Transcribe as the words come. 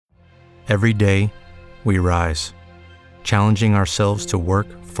Every day, we rise, challenging ourselves to work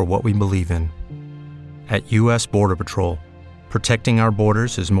for what we believe in. At U.S. Border Patrol, protecting our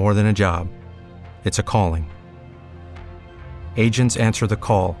borders is more than a job. It's a calling. Agents answer the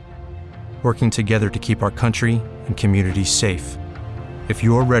call, working together to keep our country and communities safe. If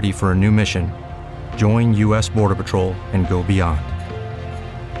you're ready for a new mission, join U.S. Border Patrol and go beyond.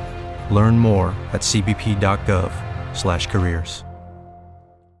 Learn more at cbp.gov/careers.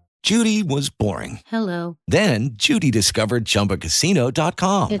 Judy was boring. Hello. Then Judy discovered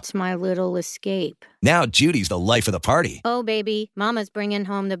ChumbaCasino.com. It's my little escape. Now Judy's the life of the party. Oh, baby, mama's bringing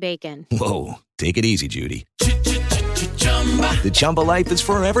home the bacon. Whoa, take it easy, Judy. The Chumba life is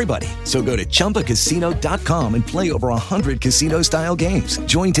for everybody. So go to ChumbaCasino.com and play over 100 casino-style games.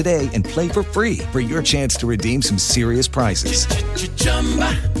 Join today and play for free for your chance to redeem some serious prizes.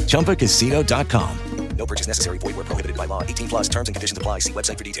 ChumbaCasino.com. No purchase necessary. Void where prohibited by law. 18+ terms and conditions apply. See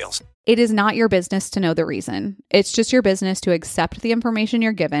website for details. It is not your business to know the reason. It's just your business to accept the information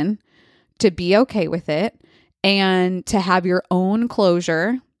you're given, to be okay with it, and to have your own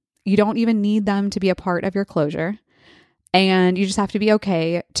closure. You don't even need them to be a part of your closure. And you just have to be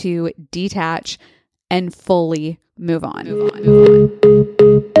okay to detach and fully move on.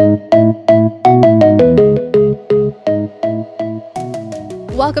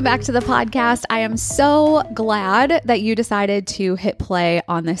 Welcome back to the podcast. I am so glad that you decided to hit play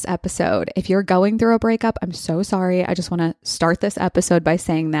on this episode. If you're going through a breakup, I'm so sorry. I just want to start this episode by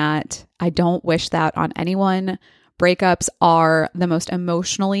saying that I don't wish that on anyone. Breakups are the most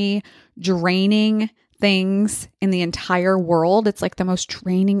emotionally draining things in the entire world. It's like the most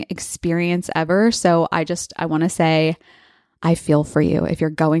draining experience ever. So I want to say I feel for you if you're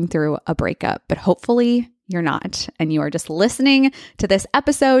going through a breakup, but hopefully you're not. And you are just listening to this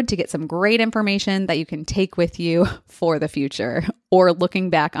episode to get some great information that you can take with you for the future or looking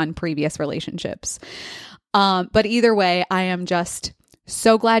back on previous relationships. But either way, I am just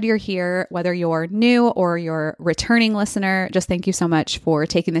so glad you're here, whether you're new or you're returning listener. Just thank you so much for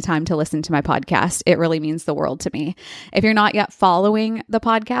taking the time to listen to my podcast. It really means the world to me. If you're not yet following the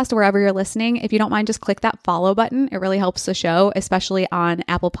podcast wherever you're listening, if you don't mind, just click that follow button. It really helps the show, especially on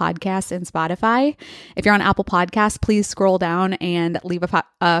Apple Podcasts and Spotify. If you're on Apple Podcasts, please scroll down and leave a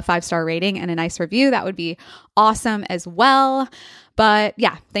 5-star rating and a nice review. That would be awesome as well. But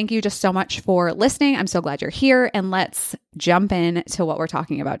yeah, thank you just so much for listening. I'm so glad you're here, and let's jump in to what we're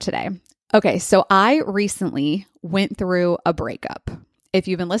talking about today. Okay, so I recently went through a breakup. If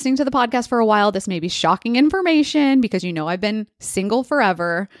you've been listening to the podcast for a while, this may be shocking information because you know I've been single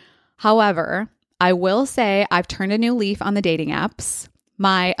forever. However, I will say I've turned a new leaf on the dating apps.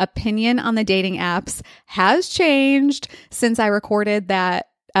 My opinion on the dating apps has changed since I recorded that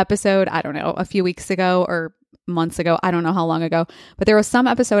episode, I don't know, a few weeks ago or months ago. I don't know how long ago, but there was some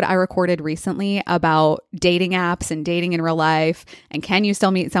episode I recorded recently about dating apps and dating in real life and can you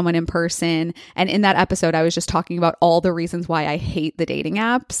still meet someone in person? And in that episode, I was just talking about all the reasons why I hate the dating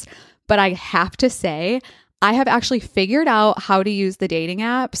apps. But I have to say, I have actually figured out how to use the dating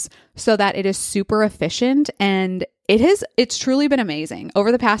apps so that it is super efficient, and it's truly been amazing.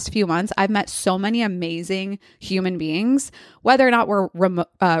 Over the past few months, I've met so many amazing human beings. Whether or not we're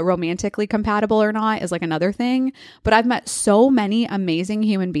romantically compatible or not is like another thing, but I've met so many amazing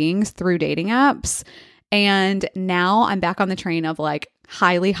human beings through dating apps. And now I'm back on the train of like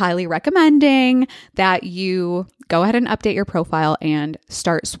highly, highly recommending that you go ahead and update your profile and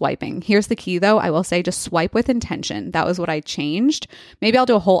start swiping. Here's the key though. I will say just swipe with intention. That was what I changed. Maybe I'll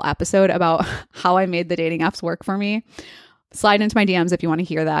do a whole episode about how I made the dating apps work for me. Slide into my DMs if you want to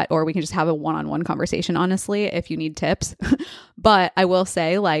hear that, or we can just have a one-on-one conversation, honestly, if you need tips. But I will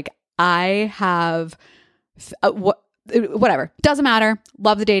say, like, I have whatever, doesn't matter.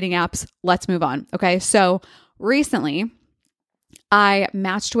 Love the dating apps. Let's move on. Okay. So recently I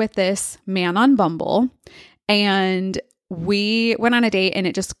matched with this man on Bumble and we went on a date, and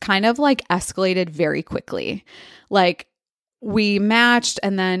it just kind of like escalated very quickly. Like we matched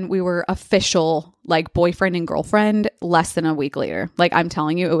and then we were official like boyfriend and girlfriend less than a week later. Like I'm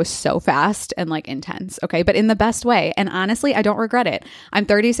telling you, it was so fast and like intense. Okay. But in the best way. And honestly, I don't regret it. I'm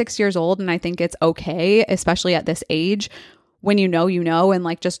 36 years old and I think it's okay, especially at this age, when you know, and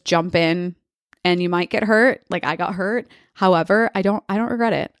like just jump in and you might get hurt. Like I got hurt. However, I don't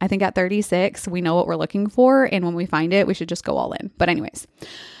regret it. I think at 36, we know what we're looking for. And when we find it, we should just go all in. But anyways,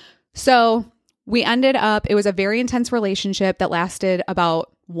 so we ended up, it was a very intense relationship that lasted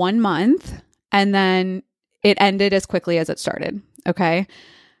about 1 month. And then it ended as quickly as it started. Okay.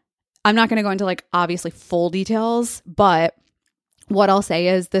 I'm not going to go into like obviously full details, but what I'll say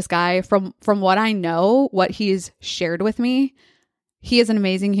is this guy, from what I know, what he's shared with me, He is an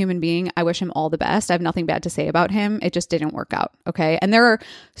amazing human being. I wish him all the best. I have nothing bad to say about him. It just didn't work out. Okay. And there are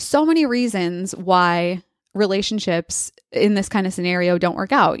so many reasons why relationships in this kind of scenario don't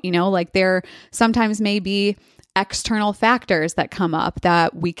work out. Like there sometimes may be external factors that come up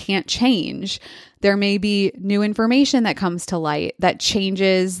that we can't change. There may be new information that comes to light that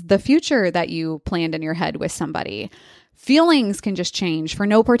changes the future that you planned in your head with somebody. Feelings can just change for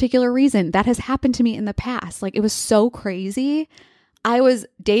no particular reason. That has happened to me in the past. Like it was so crazy. I was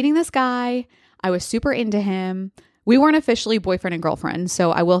dating this guy. I was super into him. We weren't officially boyfriend and girlfriend,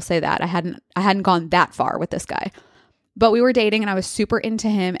 so I will say that I hadn't gone that far with this guy. But we were dating and I was super into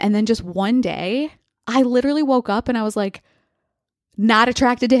him, and then just one day, I literally woke up and I was like not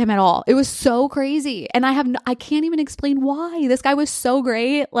attracted to him at all. It was so crazy. And I can't even explain why. This guy was so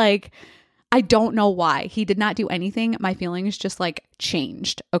great. Like I don't know why. He did not do anything. My feelings just like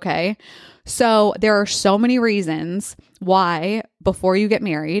changed. Okay. So there are so many reasons why before you get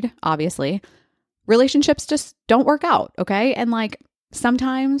married, obviously, relationships just don't work out. Okay. And like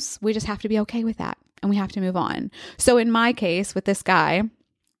sometimes we just have to be okay with that and we have to move on. So in my case with this guy,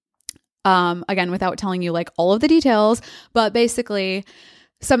 again, without telling you like all of the details, but basically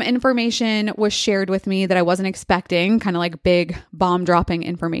some information was shared with me that I wasn't expecting, kind of like big bomb dropping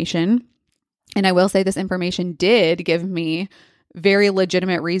information. And I will say this information did give me very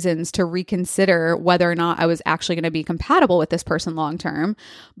legitimate reasons to reconsider whether or not I was actually going to be compatible with this person long term.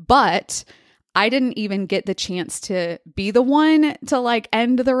 But I didn't even get the chance to be the one to like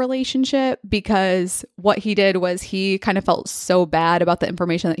end the relationship, because what he did was he kind of felt so bad about the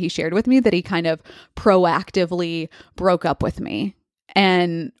information that he shared with me that he kind of proactively broke up with me.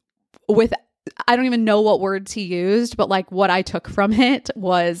 And I don't even know what words he used, but like what I took from it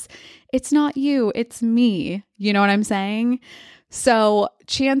was, it's not you, it's me. You know what I'm saying? So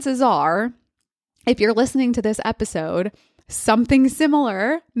chances are, if you're listening to this episode, something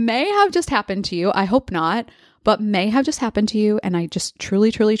similar may have just happened to you. I hope not, but may have just happened to you. And I just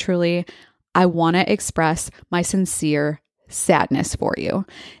truly, truly, truly, I want to express my sincere sadness for you.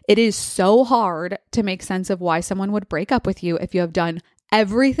 It is so hard to make sense of why someone would break up with you if you have done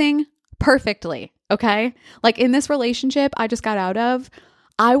everything perfectly. Okay. Like in this relationship I just got out of,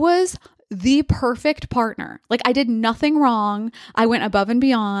 I was the perfect partner. Like I did nothing wrong. I went above and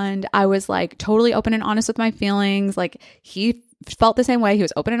beyond. I was like totally open and honest with my feelings. Like he felt the same way. He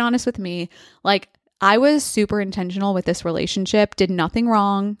was open and honest with me. Like I was super intentional with this relationship, did nothing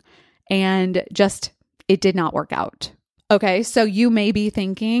wrong, and just, it did not work out. Okay, so you may be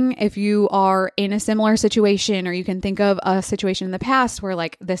thinking, if you are in a similar situation, or you can think of a situation in the past where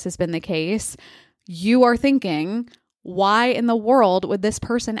like this has been the case, you are thinking, why in the world would this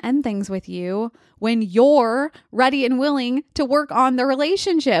person end things with you when you're ready and willing to work on the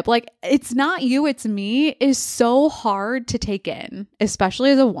relationship? Like, it's not you, it's me is so hard to take in, especially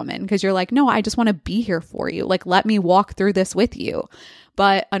as a woman, because you're like, no, I just want to be here for you. Like, let me walk through this with you.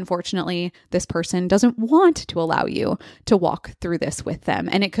 But unfortunately, this person doesn't want to allow you to walk through this with them.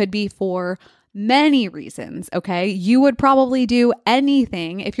 And it could be for many reasons, okay? You would probably do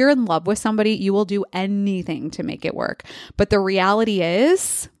anything. If you're in love with somebody, you will do anything to make it work. But the reality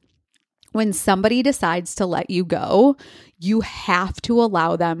is, when somebody decides to let you go, you have to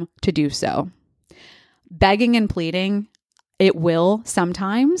allow them to do so. Begging and pleading, it will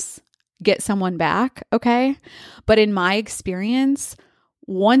sometimes get someone back, okay? But in my experience,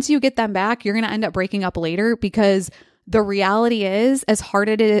 once you get them back, you're going to end up breaking up later, because the reality is, as hard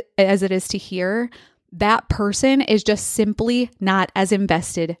as it is to hear, that person is just simply not as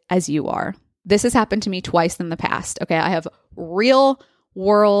invested as you are. This has happened to me twice in the past. Okay. I have real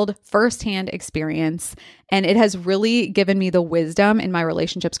world firsthand experience, and it has really given me the wisdom in my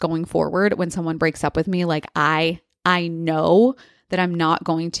relationships going forward. When someone breaks up with me, like I know that I'm not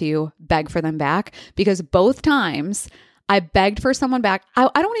going to beg for them back, because both times I begged for someone back. I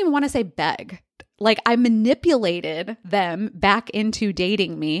don't even want to say beg. Like, I manipulated them back into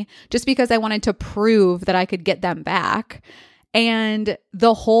dating me just because I wanted to prove that I could get them back. And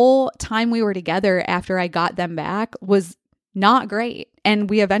the whole time we were together after I got them back was not great. And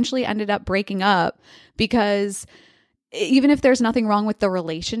we eventually ended up breaking up, because even if there's nothing wrong with the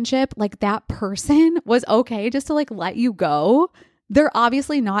relationship, like, that person was okay just to like let you go. They're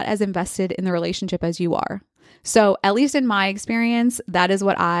obviously not as invested in the relationship as you are. So at least in my experience, that is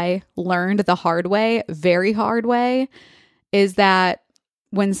what I learned the hard way, very hard way, is that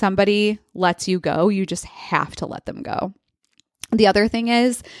when somebody lets you go, you just have to let them go. The other thing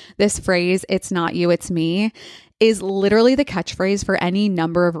is, this phrase, it's not you, it's me, is literally the catchphrase for any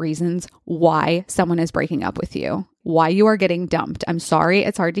number of reasons why someone is breaking up with you, why you are getting dumped. I'm sorry,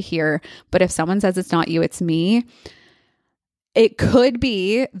 it's hard to hear, but if someone says it's not you, it's me, It could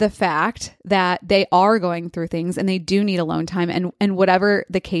be the fact that they are going through things and they do need alone time and whatever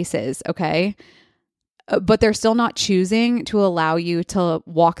the case is, okay? But they're still not choosing to allow you to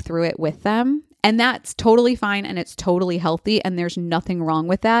walk through it with them. And that's totally fine and it's totally healthy and there's nothing wrong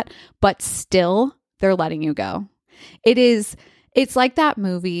with that. But still, they're letting you go. It's like that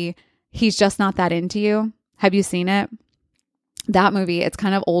movie, He's Just Not That Into You. Have you seen it? That movie, it's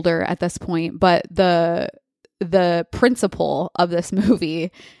kind of older at this point, but the principle of this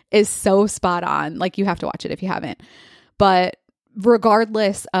movie is so spot on. Like, you have to watch it if you haven't. But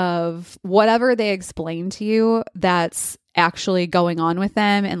regardless of whatever they explain to you that's actually going on with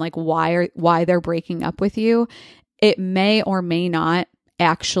them and like why they're breaking up with you, it may or may not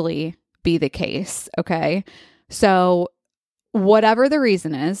actually be the case. Okay. So whatever the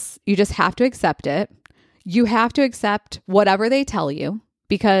reason is, you just have to accept it. You have to accept whatever they tell you,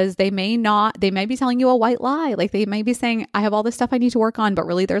 because they may be telling you a white lie. Like, they may be saying, I have all this stuff I need to work on, but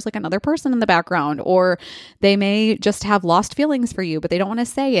really there's like another person in the background, or they may just have lost feelings for you, but they don't want to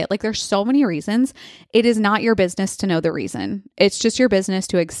say it. Like, there's so many reasons. It is not your business to know the reason. It's just your business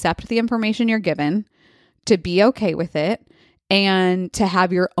to accept the information you're given, to be okay with it, and to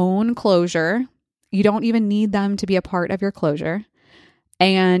have your own closure. You don't even need them to be a part of your closure.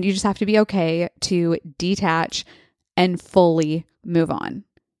 And you just have to be okay to detach and fully move on.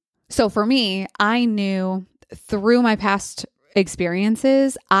 So for me, I knew through my past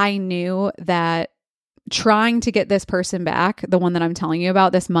experiences, I knew that trying to get this person back, the one that I'm telling you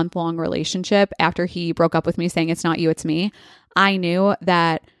about, this month-long relationship after he broke up with me saying it's not you, it's me, I knew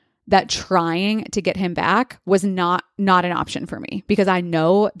that trying to get him back was not an option for me, because I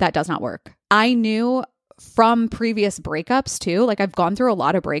know that does not work. I knew from previous breakups too, like I've gone through a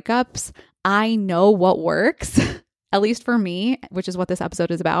lot of breakups. I know what works, at least for me, which is what this episode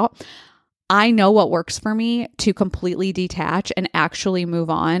is about. I know what works for me to completely detach and actually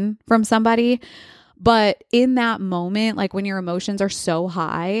move on from somebody. But in that moment, like when your emotions are so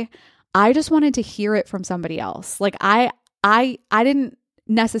high, I just wanted to hear it from somebody else. Like I didn't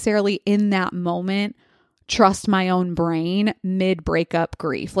necessarily in that moment trust my own brain mid breakup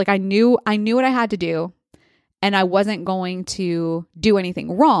grief. Like I knew what I had to do, and I wasn't going to do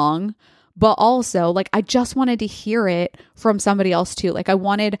anything wrong, but also like I just wanted to hear it from somebody else too. Like I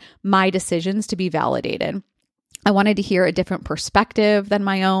wanted my decisions to be validated. I wanted to hear a different perspective than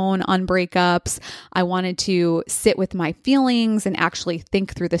my own on breakups. I wanted to sit with my feelings and actually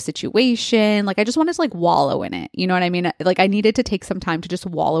think through the situation. Like I just wanted to like wallow in it. You know what I mean? Like I needed to take some time to just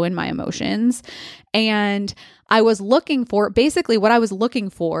wallow in my emotions. And I was looking for, basically what I was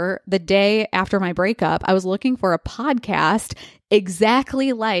looking for the day after my breakup, I was looking for a podcast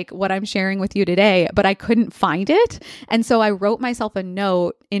exactly like what I'm sharing with you today, but I couldn't find it. And so I wrote myself a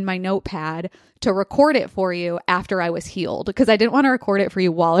note in my notepad to record it for you after I was healed, because I didn't want to record it for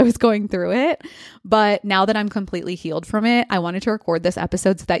you while I was going through it. But now that I'm completely healed from it, I wanted to record this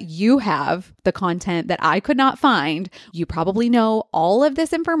episode so that you have the content that I could not find. You probably know all of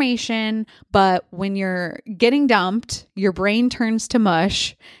this information, but when you're getting dumped, your brain turns to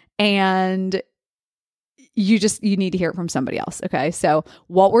mush and you need to hear it from somebody else. Okay. So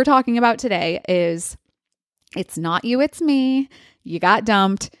what we're talking about today is it's not you, it's me. You got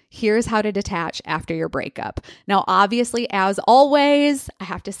dumped. Here's how to detach after your breakup. Now, obviously, as always, I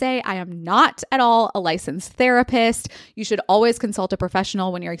have to say I am not at all a licensed therapist. You should always consult a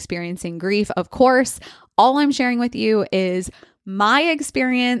professional when you're experiencing grief. Of course, all I'm sharing with you is my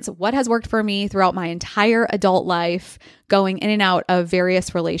experience, what has worked for me throughout my entire adult life, going in and out of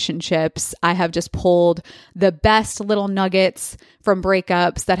various relationships. I have just pulled the best little nuggets from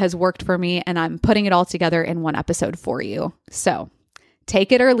breakups that has worked for me, and I'm putting it all together in one episode for you. So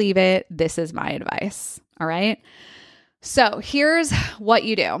take it or leave it. This is my advice. All right. So here's what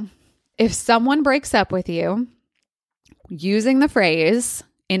you do. If someone breaks up with you using the phrase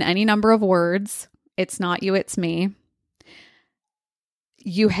in any number of words, it's not you, it's me,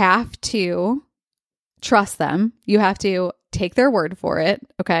 you have to trust them. You have to take their word for it.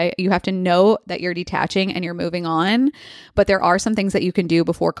 Okay. You have to know that you're detaching and you're moving on, but there are some things that you can do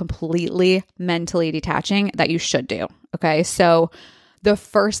before completely mentally detaching that you should do. Okay. So the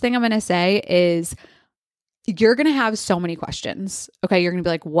first thing I'm going to say is you're going to have so many questions. Okay. You're going to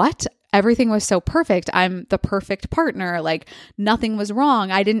be like, what? Everything was so perfect. I'm the perfect partner. Like nothing was wrong.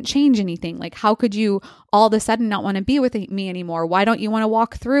 I didn't change anything. Like how could you all of a sudden not want to be with me anymore? Why don't you want to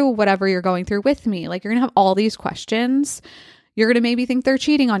walk through whatever you're going through with me? Like you're going to have all these questions. You're going to maybe think they're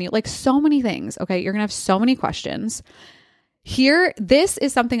cheating on you. Like so many things. Okay. You're going to have so many questions. Here, this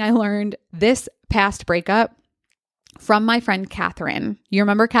is something I learned this past breakup. from my friend Catherine. You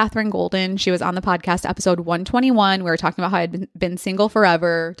remember Catherine Golden? She was on the podcast episode 121. We were talking about how I'd been single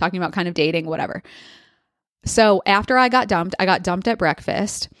forever, talking about kind of dating, whatever. So after I got dumped at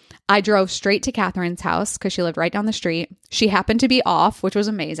breakfast. I drove straight to Catherine's house because she lived right down the street. She happened to be off, which was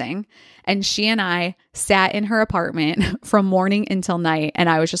amazing. And she and I sat in her apartment from morning until night. And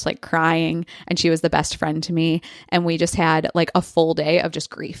I was just like crying. And she was the best friend to me. And we just had like a full day of just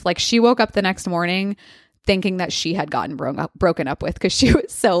grief. Like she woke up the next morning thinking that she had gotten broken up with because she was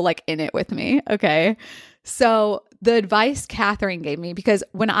so like in it with me. Okay. So the advice Catherine gave me, because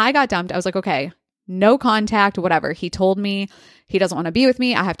when I got dumped, I was like, okay, no contact, whatever. He told me he doesn't want to be with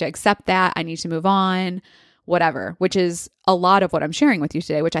me. I have to accept that. I need to move on, whatever, which is a lot of what I'm sharing with you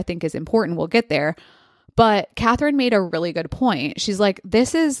today, which I think is important. We'll get there. But Catherine made a really good point. She's like,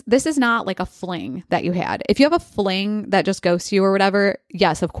 this is not like a fling that you had. If you have a fling that just ghosts you or whatever,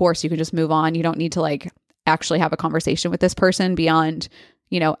 yes, of course you can just move on. You don't need to like actually have a conversation with this person beyond,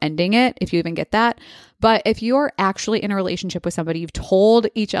 ending it, if you even get that. But if you're actually in a relationship with somebody, you've told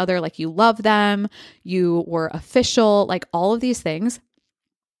each other like you love them, you were official, like all of these things,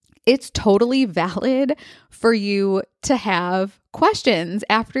 it's totally valid for you to have questions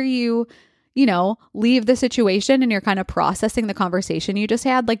after you leave the situation and you're kind of processing the conversation you just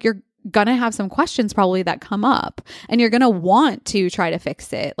had. Like you're gonna have some questions probably that come up and you're gonna want to try to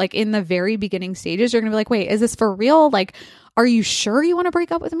fix it. Like in the very beginning stages, you're gonna be like, wait, is this for real? Like, are you sure you want to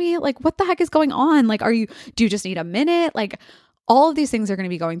break up with me? Like, what the heck is going on? Like, do you just need a minute? Like, all of these things are going to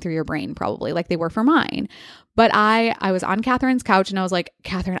be going through your brain probably like they were for mine. But I was on Catherine's couch and I was like,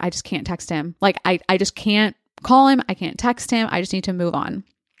 Catherine, I just can't text him. Like, I just can't call him. I can't text him. I just need to move on.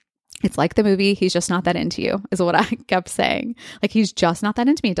 It's like the movie, He's Just Not That Into You, is what I kept saying. Like, he's just not that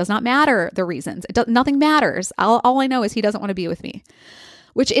into me. It does not matter the reasons. Nothing matters. All I know is he doesn't want to be with me.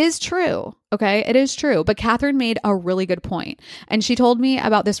 Which is true, okay? It is true. But Catherine made a really good point. And she told me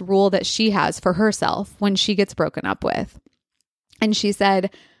about this rule that she has for herself when she gets broken up with. And she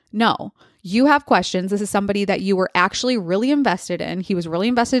said, no, you have questions. This is somebody that you were actually really invested in. He was really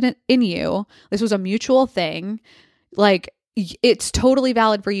invested in you. This was a mutual thing. Like, it's totally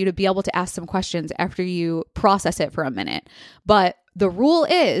valid for you to be able to ask some questions after you process it for a minute. But the rule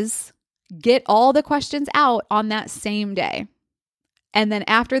is get all the questions out on that same day. And then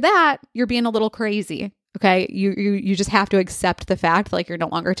after that, you're being a little crazy. Okay. You just have to accept the fact like you're no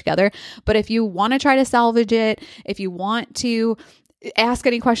longer together. But if you want to try to salvage it, if you want to ask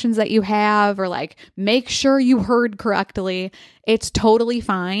any questions that you have or like make sure you heard correctly, it's totally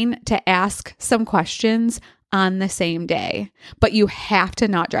fine to ask some questions on the same day, but you have to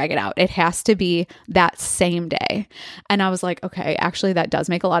not drag it out. It has to be that same day. And I was like, okay, actually that does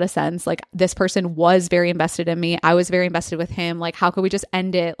make a lot of sense. Like this person was very invested in me. I was very invested with him. Like how could we just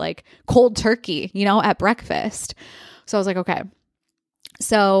end it like cold turkey, at breakfast? So I was like, okay.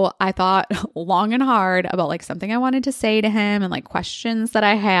 So I thought long and hard about like something I wanted to say to him and like questions that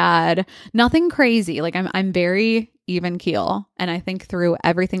I had. Nothing crazy. Like I'm very even keel and I think through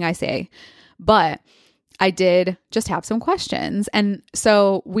everything I say, but I did just have some questions. And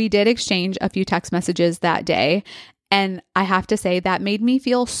so we did exchange a few text messages that day. And I have to say that made me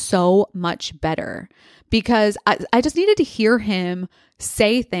feel so much better because I just needed to hear him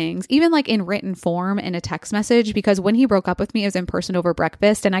say things, even like in written form in a text message, because when he broke up with me, it was in person over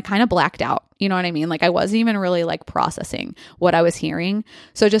breakfast and I kind of blacked out. You know what I mean? Like I wasn't even really like processing what I was hearing.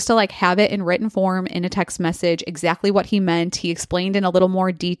 So just to like have it in written form in a text message, exactly what he meant. He explained in a little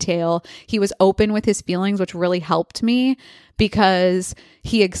more detail. He was open with his feelings, which really helped me because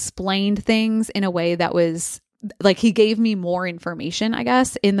he explained things in a way that was like he gave me more information, I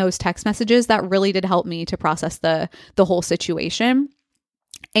guess, in those text messages that really did help me to process the whole situation.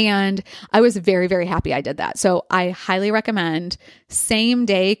 And I was very, very happy I did that. So I highly recommend same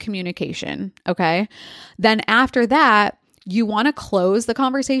day communication. Okay. Then after that, you want to close the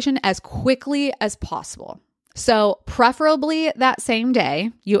conversation as quickly as possible. So preferably that same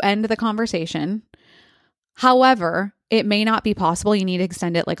day, you end the conversation. However, it may not be possible. You need to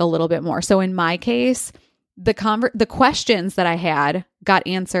extend it like a little bit more. So in my case, the questions that I had got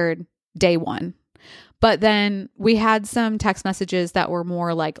answered day one. But then we had some text messages that were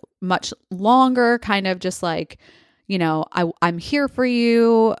more like much longer, kind of just like, I'm here for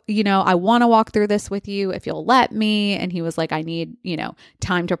you. I want to walk through this with you if you'll let me. And he was like, I need,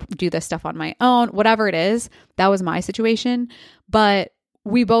 time to do this stuff on my own, whatever it is. That was my situation. But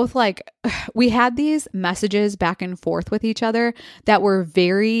we both we had these messages back and forth with each other that were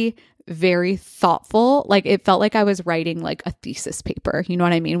very, very thoughtful. Like it felt like I was writing like a thesis paper. You know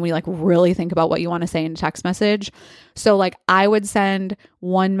what I mean? We like really think about what you want to say in a text message. So like I would send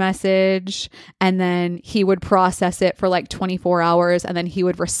one message and then he would process it for like 24 hours. And then he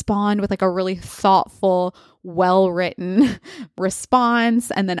would respond with like a really thoughtful, well-written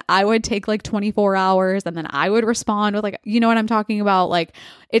response. And then I would take like 24 hours and then I would respond with like, you know what I'm talking about? Like,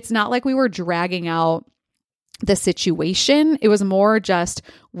 it's not like we were dragging out the situation. It was more just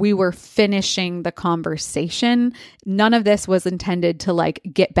we were finishing the conversation. None of this was intended to like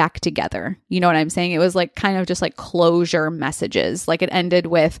get back together. You know what I'm saying? It was like kind of just like closure messages. Like it ended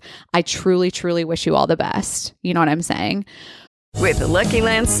with, I truly, truly wish you all the best. You know what I'm saying? With the Lucky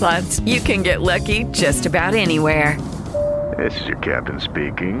Land Slots, you can get lucky just about anywhere. This is your captain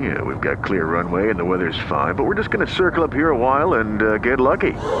speaking. We've got clear runway and the weather's fine, but we're just going to circle up here a while and get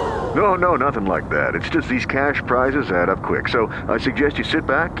lucky. No, nothing like that. It's just these cash prizes add up quick. So I suggest you sit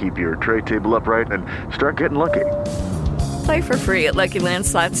back, keep your tray table upright, and start getting lucky. Play for free at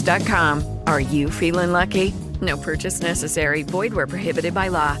LuckyLandSlots.com. Are you feeling lucky? No purchase necessary. Void where prohibited by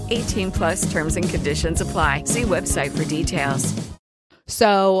law. 18+ terms and conditions apply. See website for details.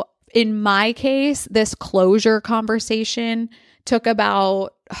 So in my case, this closure conversation took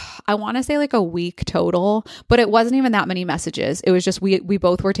about, I want to say like a week total, but it wasn't even that many messages. It was just we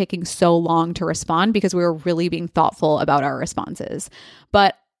both were taking so long to respond because we were really being thoughtful about our responses.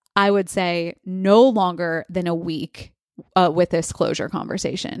 But I would say no longer than a week with this closure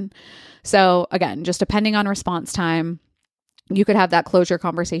conversation. So again, just depending on response time, you could have that closure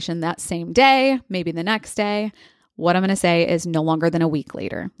conversation that same day, maybe the next day. What I'm going to say is no longer than a week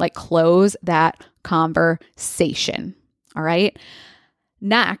later. Like close that conversation. All right.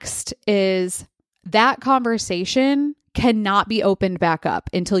 Next is that conversation cannot be opened back up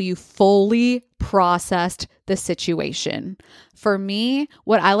until you fully processed the situation. For me,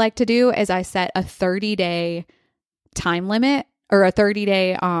 what I like to do is I set a 30-day time limit or a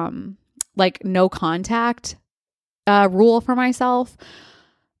 30-day like no contact rule for myself.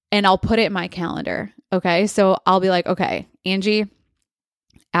 And I'll put it in my calendar. Okay. So I'll be like, okay, Angie,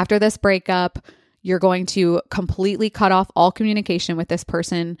 after this breakup, you're going to completely cut off all communication with this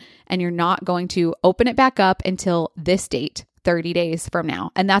person and you're not going to open it back up until this date, 30 days from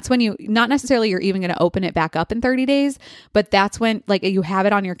now. And that's when not necessarily you're even going to open it back up in 30 days, but that's when like you have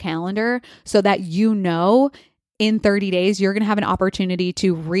it on your calendar so that you know in 30 days, you're going to have an opportunity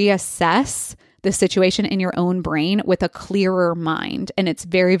to reassess the situation in your own brain with a clearer mind. And it's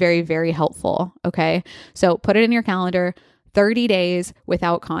very, very, very helpful. Okay. So put it in your calendar, 30 days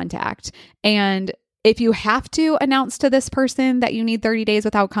without contact. And if you have to announce to this person that you need 30 days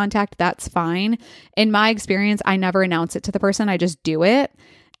without contact, that's fine. In my experience, I never announce it to the person. I just do it.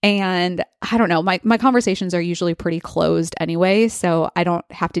 And I don't know, my conversations are usually pretty closed anyway. So I don't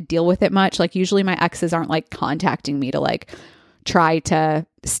have to deal with it much. Like usually my exes aren't like contacting me to like try to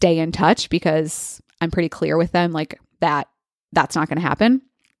stay in touch because I'm pretty clear with them like that's not going to happen.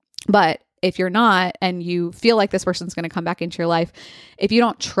 But if you're not and you feel like this person's going to come back into your life, if you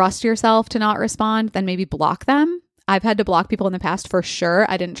don't trust yourself to not respond, then maybe block them. I've had to block people in the past for sure.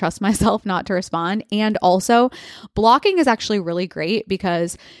 I didn't trust myself not to respond. And also blocking is actually really great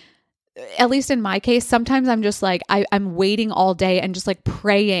because at least in my case, sometimes I'm just like, I'm waiting all day and just like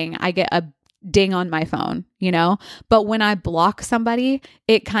praying I get a ding on my phone, you know? But when I block somebody,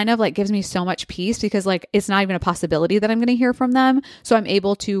 it kind of like gives me so much peace because like it's not even a possibility that I'm going to hear from them. So I'm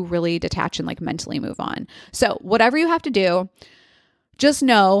able to really detach and like mentally move on. So whatever you have to do, just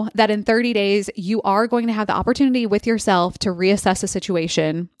know that in 30 days, you are going to have the opportunity with yourself to reassess the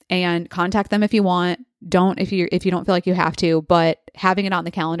situation and contact them if you want. Don't if you don't feel like you have to, but having it on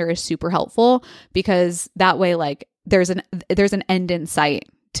the calendar is super helpful because that way like there's an end in sight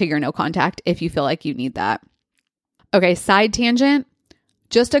to your no contact if you feel like you need that. Okay, side tangent,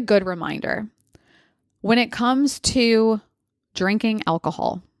 just a good reminder. When it comes to drinking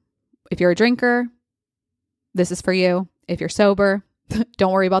alcohol, if you're a drinker, this is for you. If you're sober,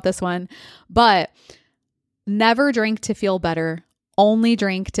 don't worry about this one. But never drink to feel better. Only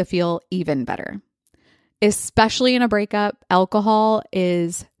drink to feel even better. Especially in a breakup, alcohol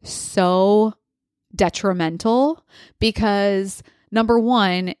is so detrimental because number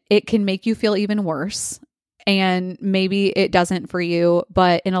one, it can make you feel even worse. And maybe it doesn't for you,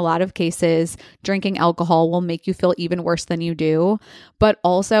 but in a lot of cases, drinking alcohol will make you feel even worse than you do. But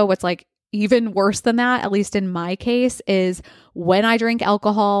also what's like even worse than that, at least in my case, is when I drink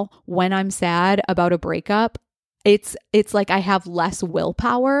alcohol, when I'm sad about a breakup, it's like I have less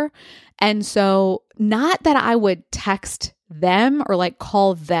willpower. And so not that I would text them or like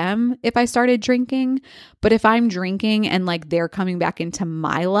call them if I started drinking. But if I'm drinking and like they're coming back into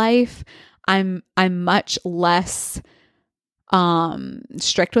my life, I'm much less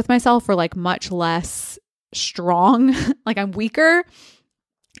strict with myself, or like much less strong. Like I'm weaker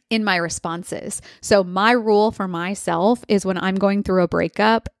in my responses. So my rule for myself is when I'm going through a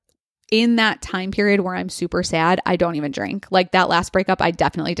breakup, in that time period where I'm super sad, I don't even drink. Like that last breakup, I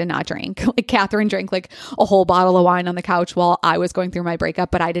definitely did not drink. Like Catherine drank like a whole bottle of wine on the couch while I was going through my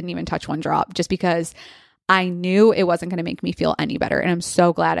breakup, but I didn't even touch one drop just because I knew it wasn't going to make me feel any better. And I'm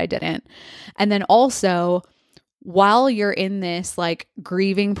so glad I didn't. And then also, while you're in this like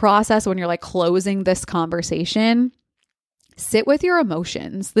grieving process, when you're like closing this conversation, sit with your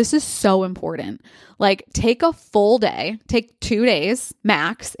emotions. This is so important. Like take a full day, take 2 days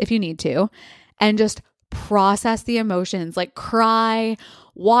max if you need to, and just process the emotions. Like cry,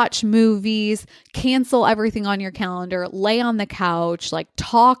 watch movies, cancel everything on your calendar, lay on the couch, like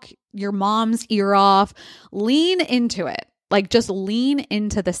talk your mom's ear off, lean into it. Like just lean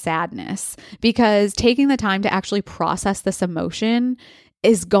into the sadness, because taking the time to actually process this emotion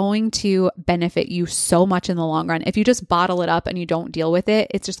is going to benefit you so much in the long run. If you just bottle it up and you don't deal with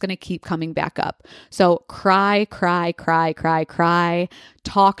it, it's just going to keep coming back up. So cry, cry, cry, cry, cry,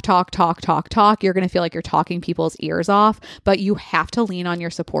 talk, talk, talk, talk, talk. You're going to feel like you're talking people's ears off, but you have to lean on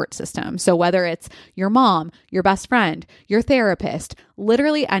your support system. So whether it's your mom, your best friend, your therapist,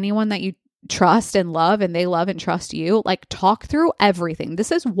 literally anyone that you trust and love and they love and trust you, like talk through everything.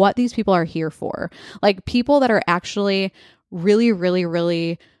 This is what these people are here for. Like people that are actually really, really,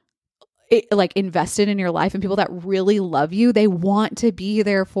 really like invested in your life, and people that really love you, they want to be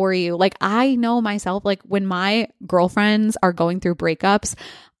there for you. Like I know myself, like when my girlfriends are going through breakups,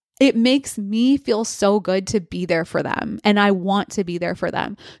 it makes me feel so good to be there for them, and I want to be there for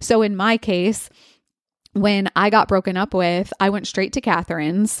them. So in my case, when I got broken up with, I went straight to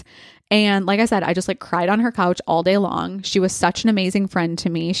Catherine's. And like I said, I just like cried on her couch all day long. She was such an amazing friend to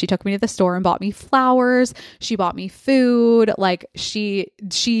me. She took me to the store and bought me flowers. She bought me food. Like she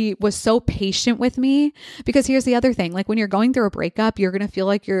was so patient with me, because here's the other thing. Like when you're going through a breakup, you're going to feel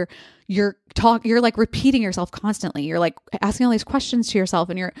like you're like repeating yourself constantly. You're like asking all these questions to yourself,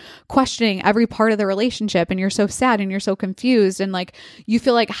 and you're questioning every part of the relationship, and you're so sad and you're so confused. And like, you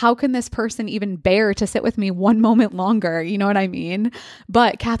feel like, how can this person even bear to sit with me one moment longer? You know what I mean?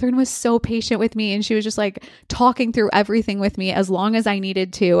 But Catherine was so patient with me, and she was just like talking through everything with me as long as I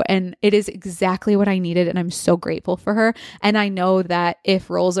needed to. And it is exactly what I needed. And I'm so grateful for her. And I know that if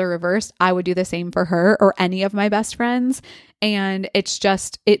roles are reversed, I would do the same for her or any of my best friends. And it's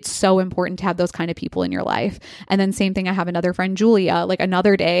so important to have those kind of people in your life. And then same thing, I have another friend, Julia, like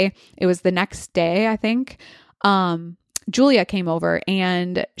another day, it was the next day, I think, Julia came over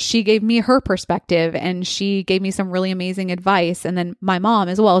and she gave me her perspective, and she gave me some really amazing advice. And then my mom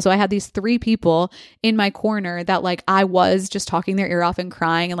as well. So I had these 3 people in my corner that like I was just talking their ear off and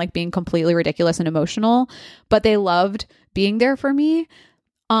crying and like being completely ridiculous and emotional, but they loved being there for me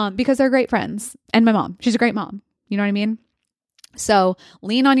because they're great friends. And my mom, she's a great mom. You know what I mean? So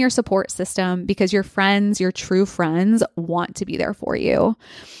lean on your support system, because your friends, your true friends, want to be there for you.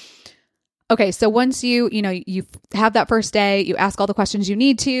 Okay, so once you have that first day, you ask all the questions you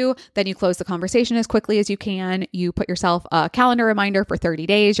need to, then you close the conversation as quickly as you can. You put yourself a calendar reminder for 30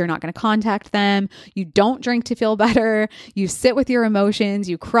 days. You're not going to contact them. You don't drink to feel better. You sit with your emotions.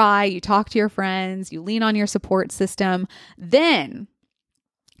 You cry. You talk to your friends. You lean on your support system. Then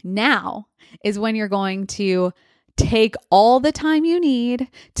now is when you're going to take all the time you need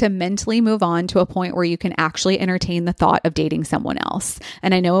to mentally move on to a point where you can actually entertain the thought of dating someone else.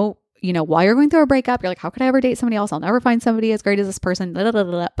 And I know, while you're going through a breakup, you're like, how could I ever date somebody else? I'll never find somebody as great as this person, blah, blah,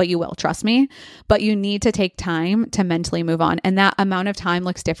 blah, blah. But you will, trust me. But you need to take time to mentally move on. And that amount of time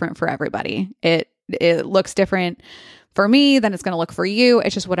looks different for everybody. It looks different for me than it's going to look for you.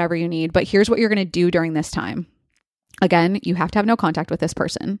 It's just whatever you need. But here's what you're going to do during this time. Again, you have to have no contact with this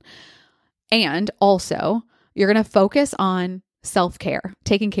person. And also, you're going to focus on self-care,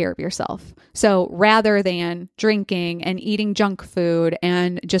 taking care of yourself. So rather than drinking and eating junk food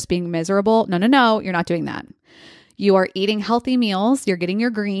and just being miserable, no, you're not doing that. You are eating healthy meals. You're getting your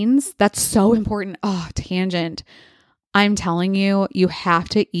greens. That's so important. Oh, tangent. I'm telling you, you have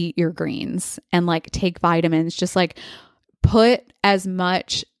to eat your greens and like take vitamins. Just like put as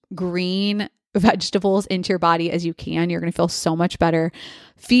much green vegetables into your body as you can. You're going to feel so much better.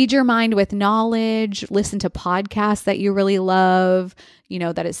 Feed your mind with knowledge. Listen to podcasts that you really love,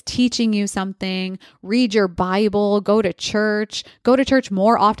 that is teaching you something. Read your Bible. Go to church. Go to church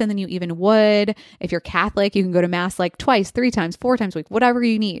more often than you even would. If you're Catholic, you can go to mass like twice, 3 times, 4 times a week, whatever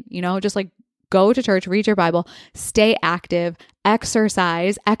you need, just like go to church, read your Bible, stay active,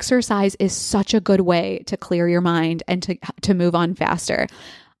 exercise. Exercise is such a good way to clear your mind and to move on faster.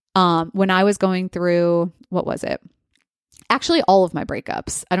 When I was going through, what was it? Actually, all of my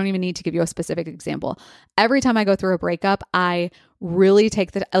breakups. I don't even need to give you a specific example. Every time I go through a breakup, I really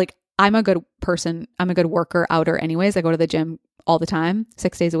take I'm a good person. I'm a good worker outer anyways. I go to the gym all the time,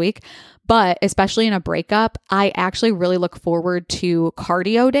 6 days a week. But especially in a breakup, I actually really look forward to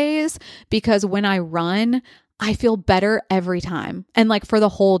cardio days because when I run, I feel better every time. And like for the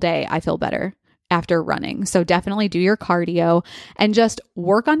whole day, I feel better after running. So definitely do your cardio and just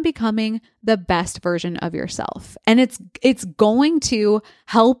work on becoming the best version of yourself. And it's going to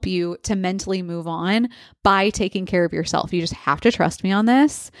help you to mentally move on by taking care of yourself. You just have to trust me on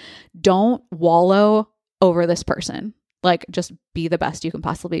this. Don't wallow over this person. Like just be the best you can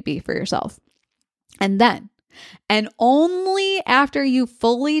possibly be for yourself. And then, and only after you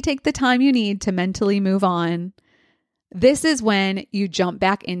fully take the time you need to mentally move on, this is when you jump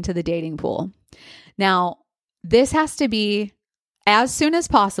back into the dating pool. Now, this has to be as soon as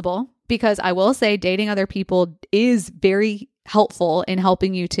possible because I will say dating other people is very helpful in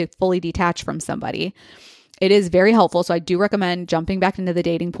helping you to fully detach from somebody. It is very helpful. So I do recommend jumping back into the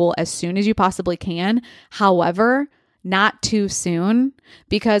dating pool as soon as you possibly can. However, not too soon,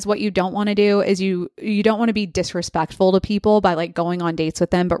 because what you don't want to do is you don't want to be disrespectful to people by like going on dates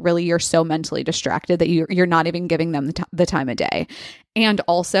with them, but really you're so mentally distracted that you're not even giving them the time of day. And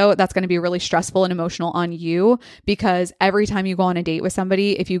also that's going to be really stressful and emotional on you because every time you go on a date with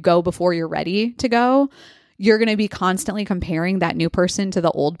somebody, if you go before you're ready to go, you're going to be constantly comparing that new person to the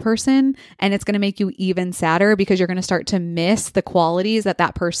old person. And it's going to make you even sadder because you're going to start to miss the qualities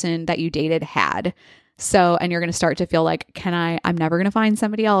that person that you dated had. So, and you're going to start to feel like, I'm never going to find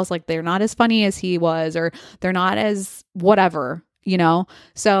somebody else. Like they're not as funny as he was, or they're not as whatever,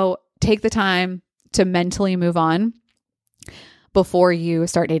 So take the time to mentally move on before you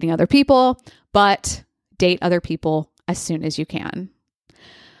start dating other people, but date other people as soon as you can.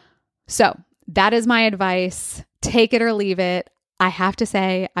 So that is my advice. Take it or leave it. I have to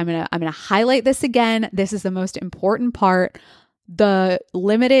say, I'm going to highlight this again. This is the most important part. The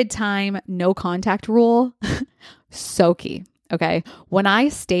limited time, no contact rule, so key. Okay. When I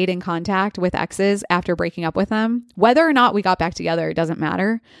stayed in contact with exes after breaking up with them, whether or not we got back together, it doesn't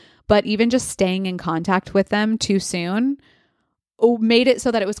matter. But even just staying in contact with them too soon made it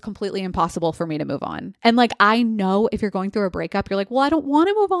so that it was completely impossible for me to move on. And like, I know if you're going through a breakup, you're like, well, I don't want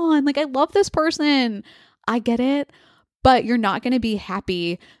to move on. Like, I love this person. I get it. But you're not going to be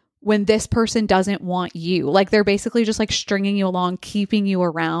happy when this person doesn't want you. Like they're basically just like stringing you along, keeping you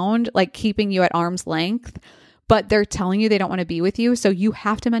around, like keeping you at arm's length, but they're telling you they don't want to be with you. So you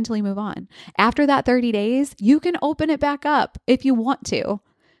have to mentally move on. After that 30 days, you can open it back up if you want to.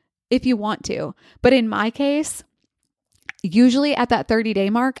 But in my case, usually at that 30-day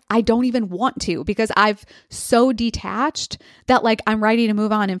mark, I don't even want to because I've so detached that like I'm ready to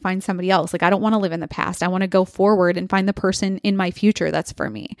move on and find somebody else. Like I don't want to live in the past. I want to go forward and find the person in my future that's for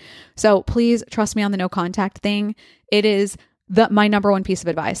me. So please trust me on the no contact thing. It is my number one piece of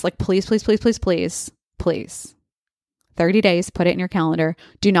advice. Like please, 30 days, put it in your calendar.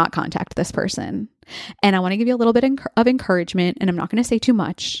 Do not contact this person. And I want to give you a little bit of encouragement, and I'm not going to say too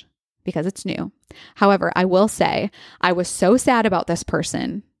much because it's new. However, I will say I was so sad about this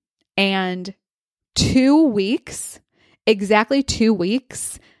person, and exactly 2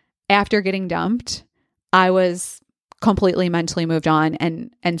 weeks after getting dumped, I was completely mentally moved on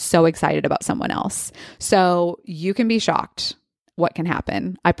and so excited about someone else. So you can be shocked what can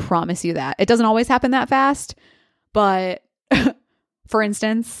happen. I promise you that. It doesn't always happen that fast, but for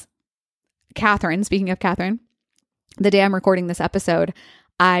instance, Catherine, speaking of Catherine, the day I'm recording this episode,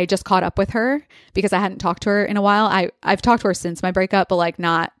 I just caught up with her because I hadn't talked to her in a while. I've talked to her since my breakup, but like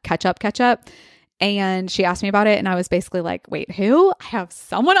not catch up. And she asked me about it. And I was basically like, wait, who? I have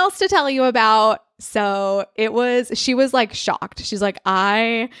someone else to tell you about. So she was like shocked. She's like,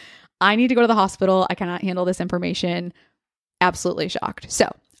 I need to go to the hospital. I cannot handle this information. Absolutely shocked. So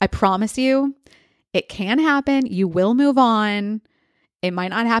I promise you it can happen. You will move on. It might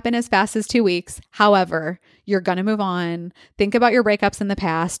not happen as fast as 2 weeks. However, you're going to move on. Think about your breakups in the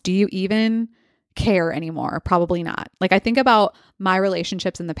past. Do you even care anymore? Probably not. Like I think about my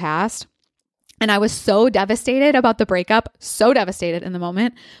relationships in the past, and I was so devastated about the breakup, so devastated in the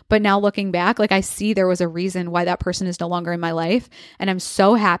moment. But now looking back, like I see there was a reason why that person is no longer in my life. And I'm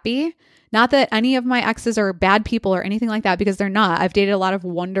so happy. Not that any of my exes are bad people or anything like that, because they're not. I've dated a lot of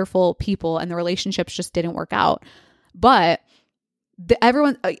wonderful people and the relationships just didn't work out. But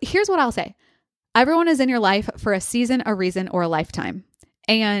here's what I'll say. Everyone is in your life for a season, a reason, or a lifetime.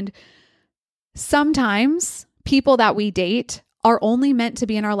 And Sometimes people that we date are only meant to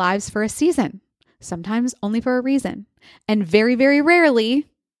be in our lives for a season, sometimes only for a reason, and very, very rarely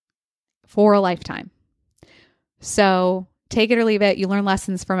for a lifetime. So take it or leave it. You learn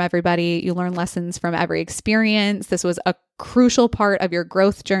lessons from everybody. You learn lessons from every experience. This was a crucial part of your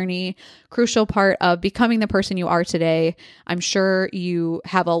growth journey, crucial part of becoming the person you are today. I'm sure you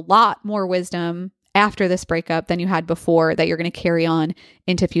have a lot more wisdom after this breakup than you had before that you're going to carry on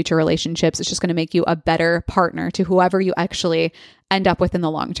into future relationships. It's just going to make you a better partner to whoever you actually end up with in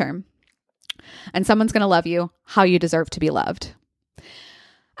the long term. And someone's going to love you how you deserve to be loved.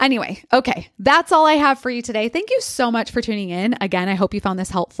 Anyway, okay, that's all I have for you today. Thank you so much for tuning in. Again, I hope you found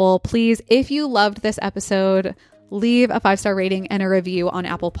this helpful. Please, if you loved this episode, leave a 5-star rating and a review on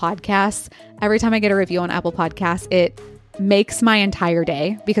Apple Podcasts. Every time I get a review on Apple Podcasts, it makes my entire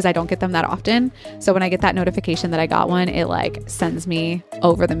day because I don't get them that often. So when I get that notification that I got one, it like sends me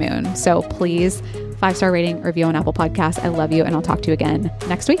over the moon. So please, 5-star rating, review on Apple Podcasts. I love you, and I'll talk to you again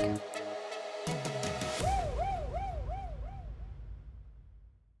next week.